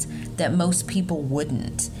things that most people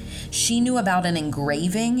wouldn't. She knew about an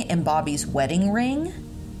engraving in Bobby's wedding ring.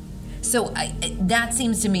 So that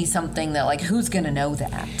seems to me something that, like, who's going to know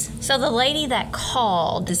that? So the lady that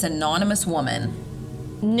called, this anonymous woman,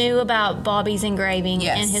 knew about Bobby's engraving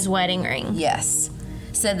in his wedding ring. Yes.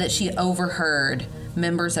 Said that she overheard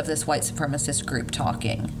members of this white supremacist group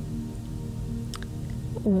talking.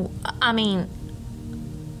 I mean,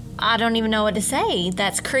 I don't even know what to say.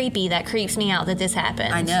 That's creepy. That creeps me out that this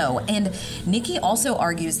happened. I know. And Nikki also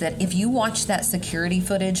argues that if you watch that security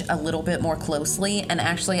footage a little bit more closely, and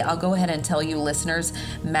actually I'll go ahead and tell you listeners,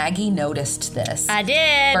 Maggie noticed this. I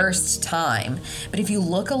did. First time. But if you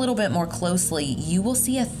look a little bit more closely, you will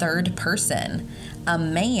see a third person, a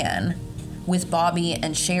man with Bobby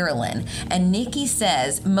and Sherilyn. And Nikki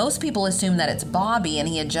says most people assume that it's Bobby and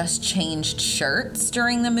he had just changed shirts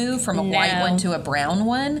during the move from a white one to a brown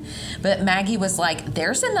one. But Maggie was like,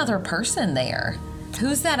 there's another person there.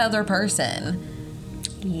 Who's that other person?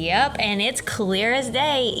 Yep, and it's clear as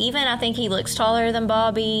day. Even I think he looks taller than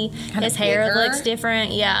Bobby. His hair bigger. looks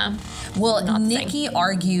different. Yeah. Well, Nikki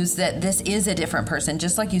argues that this is a different person,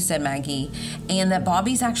 just like you said, Maggie, and that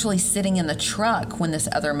Bobby's actually sitting in the truck when this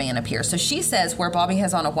other man appears. So she says where Bobby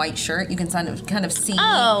has on a white shirt, you can kind of see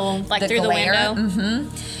like through glare. the window.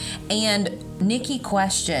 Mm-hmm. And Nikki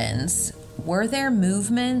questions, were there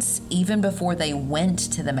movements even before they went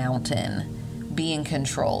to the mountain being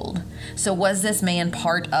controlled? So was this man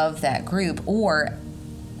part of that group? Or,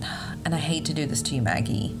 and I hate to do this to you,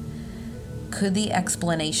 Maggie, could the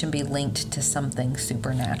explanation be linked to something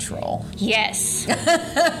supernatural? Yes.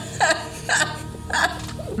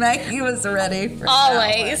 Maggie was ready for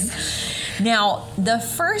Always. that one. Now, the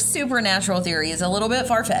first supernatural theory is a little bit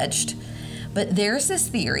far-fetched, but there's this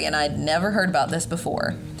theory, and I'd never heard about this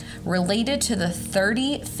before, related to the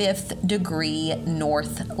 35th degree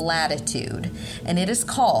north latitude, and it is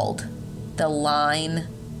called the line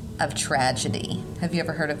of tragedy. Have you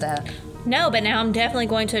ever heard of that? No, but now I'm definitely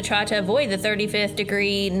going to try to avoid the 35th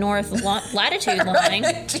degree north latitude line.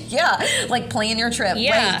 Yeah, like plan your trip.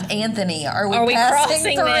 Yeah. Wait, Anthony, are we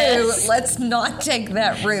crossing through? this? Let's not take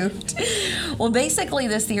that route. Well, basically,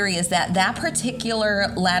 this theory is that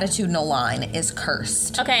particular latitudinal line is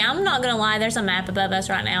cursed. Okay, I'm not going to lie. There's a map above us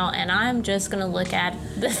right now, and I'm just going to look at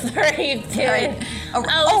the 35th. Right.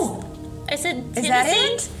 Is it Tennessee? Is that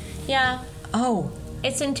it? Yeah. Oh.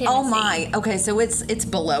 It's in Tennessee. Oh my. Okay, so it's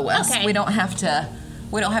below us. Okay. We don't have to.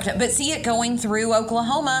 But see it going through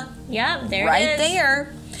Oklahoma. Yeah, there right it is.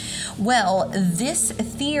 there. Well, this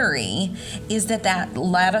theory is that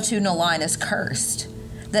latitudinal line is cursed.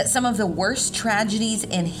 That some of the worst tragedies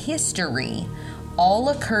in history all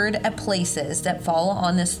occurred at places that fall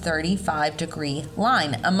on this 35-degree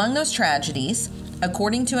line. Among those tragedies,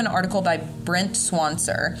 according to an article by Brent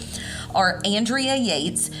Swanser, are Andrea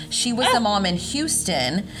Yates. She was the mom in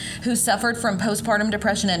Houston who suffered from postpartum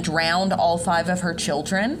depression and drowned all 5 of her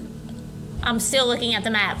children. I'm still looking at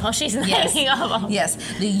the map while she's naming of them. Yes.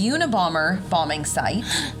 The Unabomber bombing site.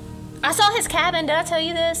 I saw his cabin. Did I tell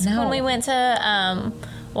you this? No. When we went to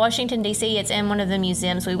Washington, D.C., it's in one of the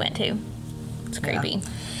museums we went to. It's creepy.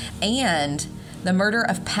 Yeah. And the murder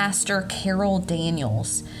of Pastor Carol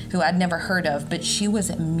Daniels, who I'd never heard of, but she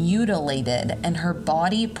was mutilated and her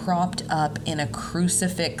body propped up in a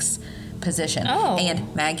crucifix position. Oh.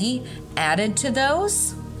 And Maggie, added to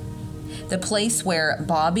those, the place where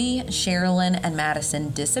Bobby, Sherilyn, and Madison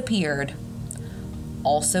disappeared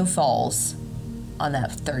also falls on that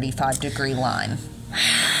 35-degree line.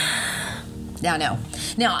 Yeah, I know.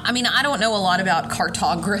 Now, I mean, I don't know a lot about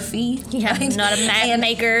cartography. Yeah, right? not a map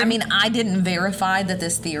maker. I mean, I didn't verify that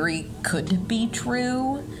this theory could be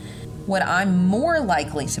true. What I'm more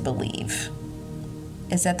likely to believe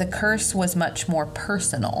is that the curse was much more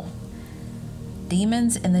personal.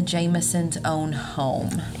 Demons in the Jamisons' own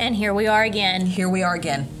home. And here we are again. Here we are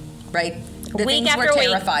again, right? The Week things after we're week.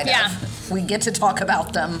 terrified Yeah. of. We get to talk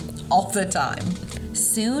about them all the time.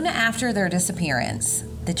 Soon after their disappearance,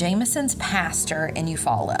 the Jamisons' pastor in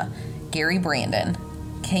Eufaula, Gary Brandon,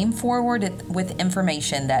 came forward with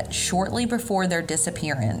information that shortly before their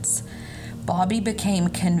disappearance, Bobby became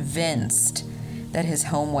convinced that his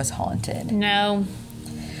home was haunted. No.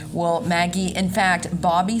 Well, Maggie, in fact,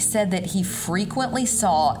 Bobby said that he frequently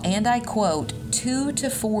saw, and I quote, 2 to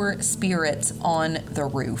 4 spirits on the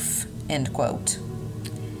roof, end quote.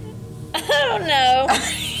 Oh, no.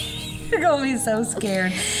 You're going to be so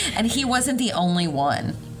scared. And he wasn't the only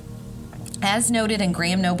one. As noted in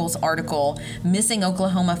Graham Noble's article, Missing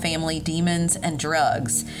Oklahoma Family, Demons and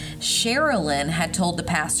Drugs, Sherilyn had told the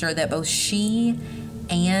pastor that both she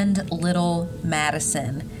and little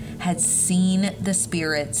Madison had seen the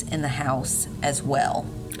spirits in the house as well.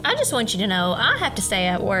 I just want you to know I have to stay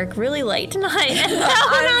at work really late tonight. And when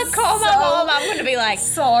I call my mom, I'm going to be like,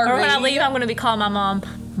 sorry. Or when I leave, I'm going to be calling my mom.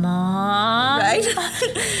 Mom. Right?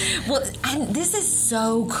 Well, and this is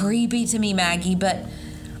so creepy to me, Maggie, but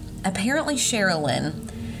apparently Sherilyn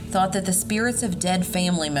thought that the spirits of dead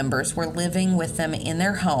family members were living with them in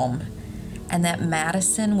their home and that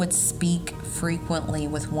Madison would speak frequently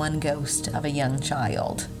with one ghost of a young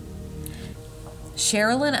child.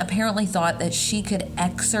 Sherilyn apparently thought that she could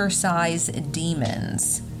exorcise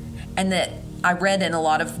demons and that I read in a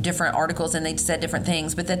lot of different articles, and they said different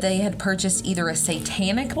things, but that they had purchased either a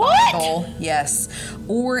satanic Bible, yes,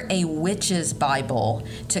 or a witch's Bible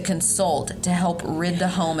to consult to help rid the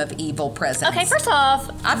home of evil presence. Okay, first off,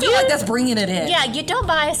 I feel like that's bringing it in. Yeah, you don't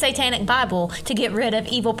buy a satanic Bible to get rid of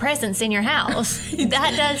evil presence in your house.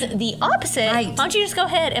 That does the opposite. Right. Why don't you just go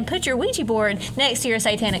ahead and put your Ouija board next to your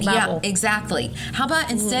satanic Bible? Yeah, exactly. How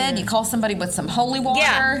about instead you call somebody with some holy water?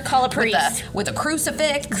 Yeah, call a priest. With a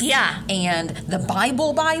crucifix. Yeah. And the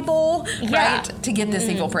Bible, Yeah. right? To get this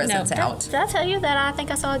evil presence out. Did I tell you that I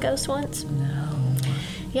think I saw a ghost once? No.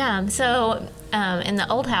 Yeah, so in the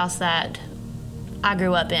old house that I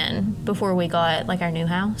grew up in before we got like our new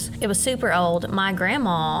house, it was super old. My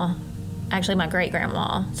grandma, actually my great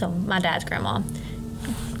grandma, so my dad's grandma,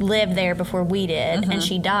 lived there before we did, and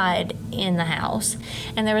she died in the house.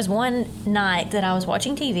 And there was one night that I was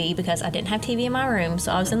watching TV because I didn't have TV in my room,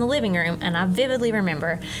 so I was in the living room, and I vividly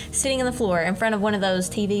remember sitting on the floor in front of one of those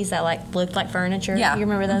TVs that like looked like furniture. Yeah. You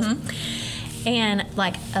remember those? And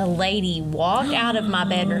like a lady walked out of my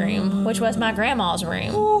bedroom, which was my grandma's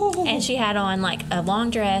room, and she had on like a long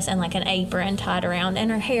dress and like an apron tied around and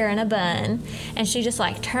her hair in a bun, and she just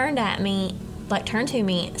like turned to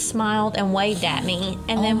me, smiled and waved at me,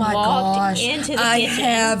 and then walked into the kitchen. I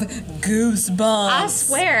have goosebumps. I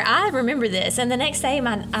swear, I remember this. And the next day,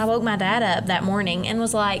 I woke my dad up that morning and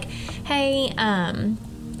was like, "Hey,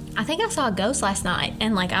 I think I saw a ghost last night."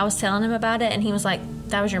 And like I was telling him about it, and he was like,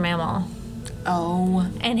 "That was your mama." Oh.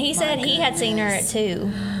 And he said he had seen her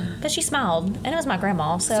too, but she smiled, and it was my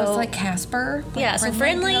grandma. So it's like Casper? Like yeah, so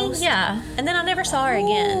friendly. ghost? Yeah. And then I never saw her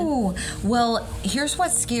again. Ooh. Well, here's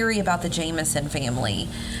what's scary about the Jamison family.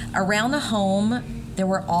 Around the home, there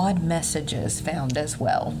were odd messages found as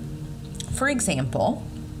well. For example,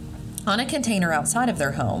 on a container outside of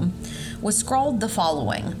their home was scrawled the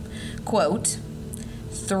following, quote,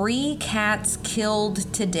 3 cats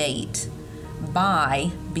killed to date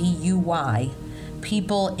by, B-U-Y,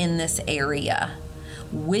 people in this area.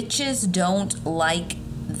 Witches don't like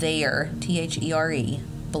their, T-H-E-R-E,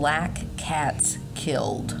 black cats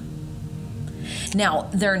killed. Now,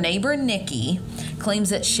 their neighbor Nikki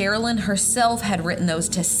claims that Sherilyn herself had written those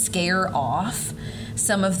to scare off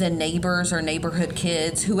some of the neighbors or neighborhood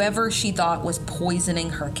kids, whoever she thought was poisoning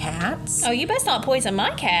her cats. Oh, you best not poison my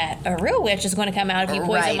cat. A real witch is going to come out if you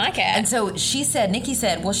poison my cat. And so Nikki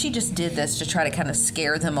said, well, she just did this to try to kind of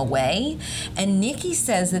scare them away. And Nikki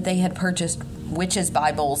says that they had purchased witches'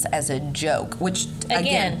 Bibles as a joke, which,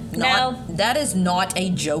 again no. That is not a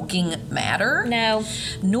joking matter. No.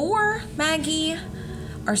 Nor, Maggie,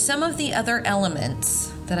 are some of the other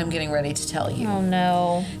elements that I'm getting ready to tell you. Oh,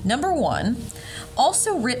 no. Number 1,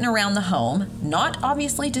 also written around the home, not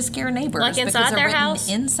obviously to scare neighbors. Like inside because their written house?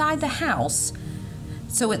 Inside the house.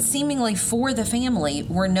 So it's seemingly for the family,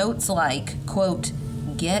 were notes like, quote,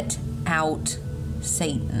 "Get out,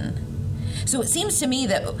 Satan." So it seems to me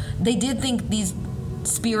that they did think these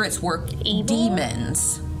spirits were evil?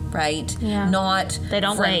 Demons, right? Yeah. Not They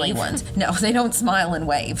don't friendly wave. ones. No, they don't smile and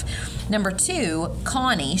wave. Number 2,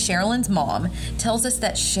 Connie, Sherilyn's mom, tells us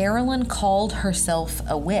that Sherilyn called herself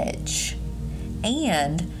a witch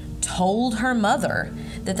and told her mother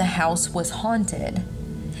that the house was haunted,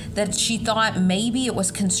 that she thought maybe it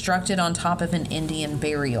was constructed on top of an Indian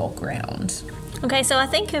burial ground. Okay, so I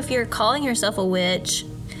think if you're calling yourself a witch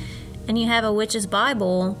and you have a witch's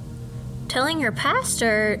Bible, telling your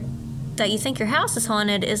pastor that you think your house is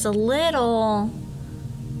haunted is a little,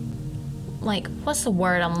 like, what's the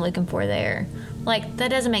word I'm looking for there? Like, that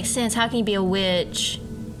doesn't make sense. How can you be a witch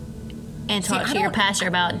and talk to your pastor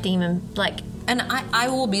about demon, like... And I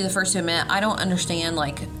will be the first to admit, I don't understand,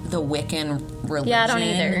 like, the Wiccan religion. Yeah, I don't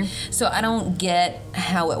either. So I don't get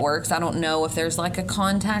how it works. I don't know if there's, like, a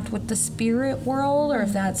contact with the spirit world or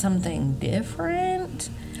if that's something different.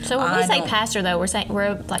 So when we say pastor, though, we're saying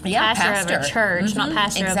we're like pastor of a church, not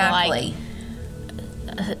pastor of like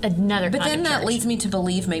another But kind then of that church. leads me to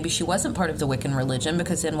believe maybe she wasn't part of the Wiccan religion,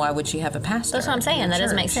 because then why would she have a pastor? That's what I'm saying. in a That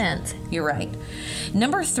doesn't make church? sense. You're right.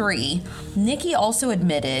 Number 3, Nikki also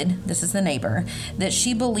admitted, this is the neighbor, that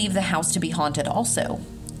she believed the house to be haunted also,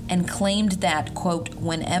 and claimed that, quote,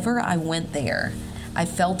 "Whenever I went there, I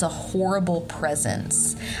felt a horrible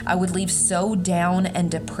presence. I would leave so down and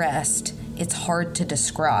depressed, it's hard to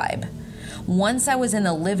describe. Once I was in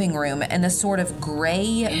the living room and a sort of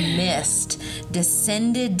gray mist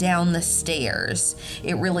descended down the stairs.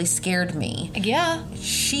 It really scared me. Yeah.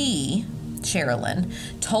 She, Sherilyn,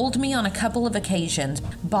 told me on a couple of occasions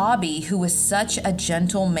Bobby, who was such a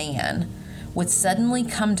gentle man, would suddenly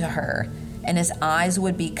come to her and his eyes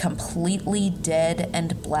would be completely dead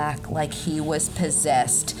and black like he was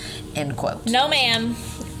possessed, end quote. No, ma'am.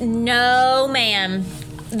 No, ma'am.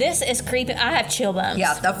 This is creepy. I have chill bumps.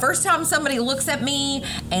 Yeah, the first time somebody looks at me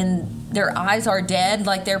and their eyes are dead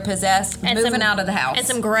like they're possessed, and moving out of the house. And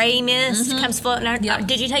some gray mist comes floating out. Yep.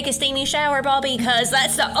 Did you take a steamy shower, Bobby? Because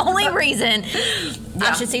that's the only reason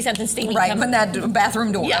I should see something steamy right, come. when that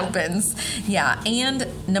bathroom door opens. Yeah, and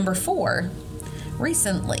number 4,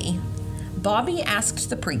 recently, Bobby asked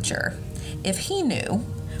the preacher if he knew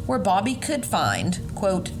where Bobby could find,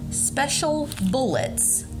 quote, special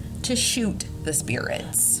bullets to shoot the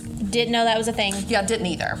spirits. Didn't know that was a thing. Yeah, didn't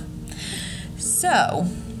either. So,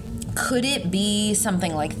 could it be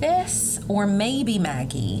something like this? Or maybe,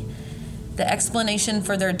 Maggie, the explanation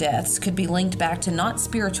for their deaths could be linked back to not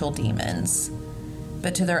spiritual demons,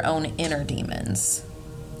 but to their own inner demons.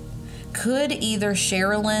 Could either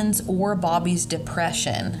Sherilyn's or Bobby's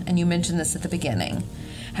depression, and you mentioned this at the beginning,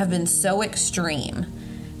 have been so extreme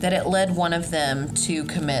that it led one of them to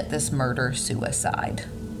commit this murder-suicide?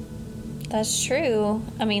 That's true.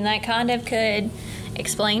 I mean, that kind of could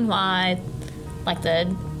explain why, like,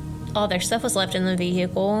 all their stuff was left in the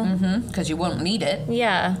vehicle. Mm-hmm, because you won't need it.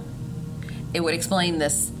 Yeah. It would explain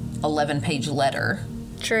this 11-page letter.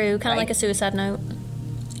 True. Kind of like a suicide note.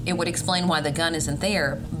 It would explain why the gun isn't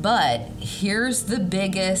there, but here's the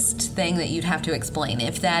biggest thing that you'd have to explain,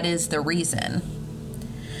 if that is the reason.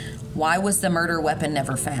 Why was the murder weapon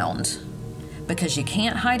never found? Because you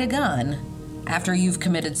can't hide a gun after you've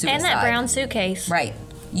committed suicide. And that brown suitcase. Right.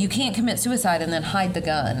 You can't commit suicide and then hide the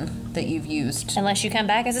gun that you've used. Unless you come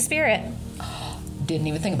back as a spirit. Didn't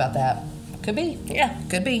even think about that. Could be. Yeah.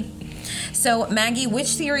 Could be. So, Maggie,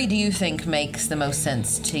 which theory do you think makes the most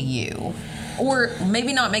sense to you? Or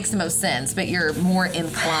maybe not makes the most sense, but you're more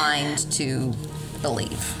inclined to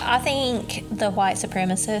believe? I think the white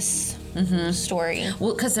supremacist story.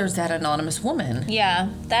 Well, because there's that anonymous woman. Yeah,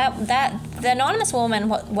 that the anonymous woman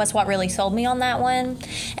was what really sold me on that one,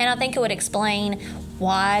 and I think it would explain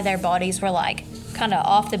why their bodies were like kind of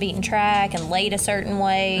off the beaten track and laid a certain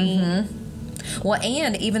way. Mm-hmm. Well,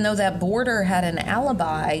 and even though that boarder had an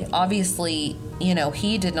alibi, obviously, you know,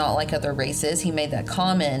 he did not like other races. He made that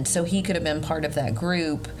comment, so he could have been part of that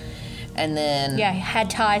group, and then he had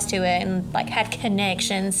ties to it and like had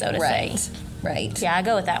connections, so to say. Right. Yeah, I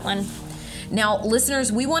go with that one. Now,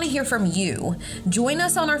 listeners, we want to hear from you. Join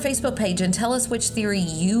us on our Facebook page and tell us which theory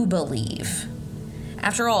you believe.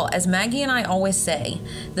 After all, as Maggie and I always say,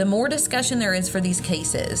 the more discussion there is for these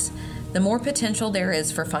cases, the more potential there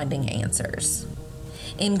is for finding answers.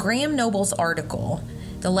 In Graham Noble's article,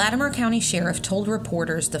 the Latimer County Sheriff told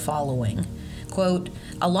reporters the following, quote,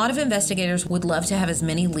 "A lot of investigators would love to have as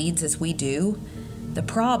many leads as we do. The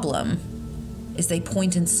problem is they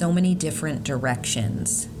point in so many different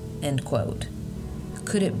directions," end quote.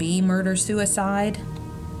 Could it be murder-suicide?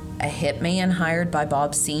 A hitman hired by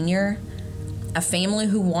Bob Sr.? A family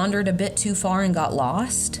who wandered a bit too far and got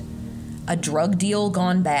lost? A drug deal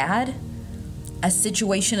gone bad? A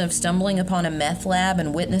situation of stumbling upon a meth lab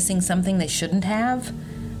and witnessing something they shouldn't have?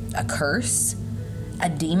 A curse? A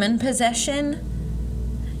demon possession?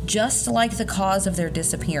 Just like the cause of their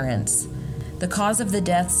disappearance, the cause of the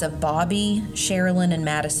deaths of Bobby, Sherilyn, and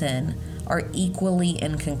Madison are equally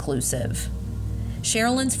inconclusive.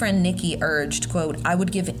 Sherilyn's friend Nikki urged, quote, "I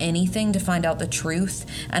would give anything to find out the truth,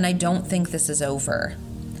 and I don't think this is over.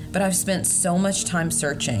 But I've spent so much time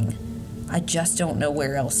searching. I just don't know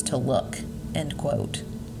where else to look," end quote.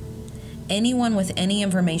 Anyone with any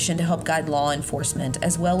information to help guide law enforcement,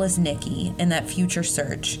 as well as Nikki, in that future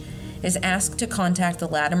search, is asked to contact the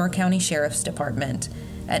Latimer County Sheriff's Department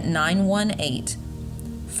at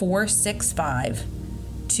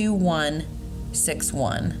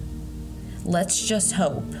 918-465-2161. Let's just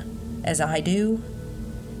hope, as I do,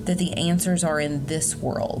 that the answers are in this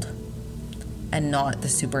world and not the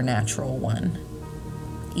supernatural one.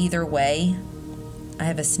 Either way, I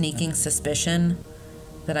have a sneaking suspicion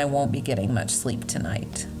that I won't be getting much sleep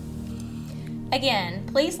tonight. Again,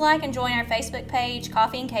 please like and join our Facebook page,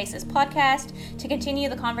 Coffee and Cases Podcast, to continue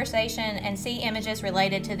the conversation and see images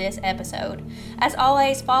related to this episode. As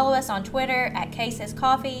always, follow us on Twitter at Cases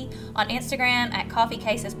Coffee, on Instagram at Coffee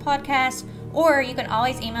Cases Podcast, or you can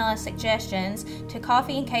always email us suggestions to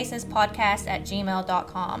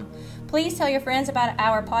coffeeandcasespodcast@gmail.com. Please tell your friends about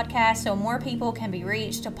our podcast so more people can be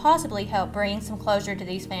reached to possibly help bring some closure to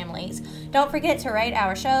these families. Don't forget to rate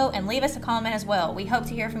our show and leave us a comment as well. We hope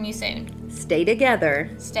to hear from you soon. Stay together.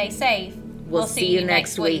 Stay safe. We'll see you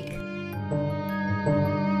next week.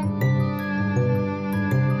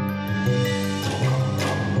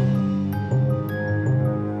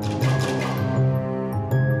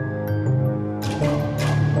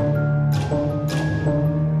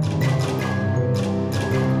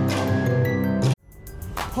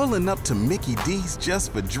 Pulling up to Mickey D's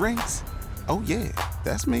just for drinks? Oh yeah,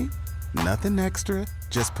 that's me. Nothing extra,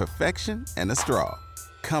 just perfection and a straw.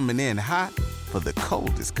 Coming in hot for the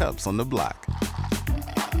coldest cups on the block.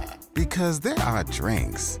 Because there are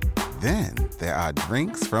drinks. Then there are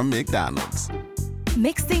drinks from McDonald's.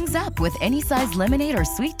 Mix things up with any size lemonade or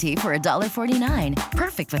sweet tea for $1.49.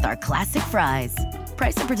 Perfect with our classic fries.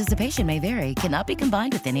 Price and participation may vary. Cannot be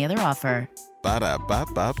combined with any other offer.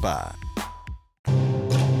 Ba-da-ba-ba-ba.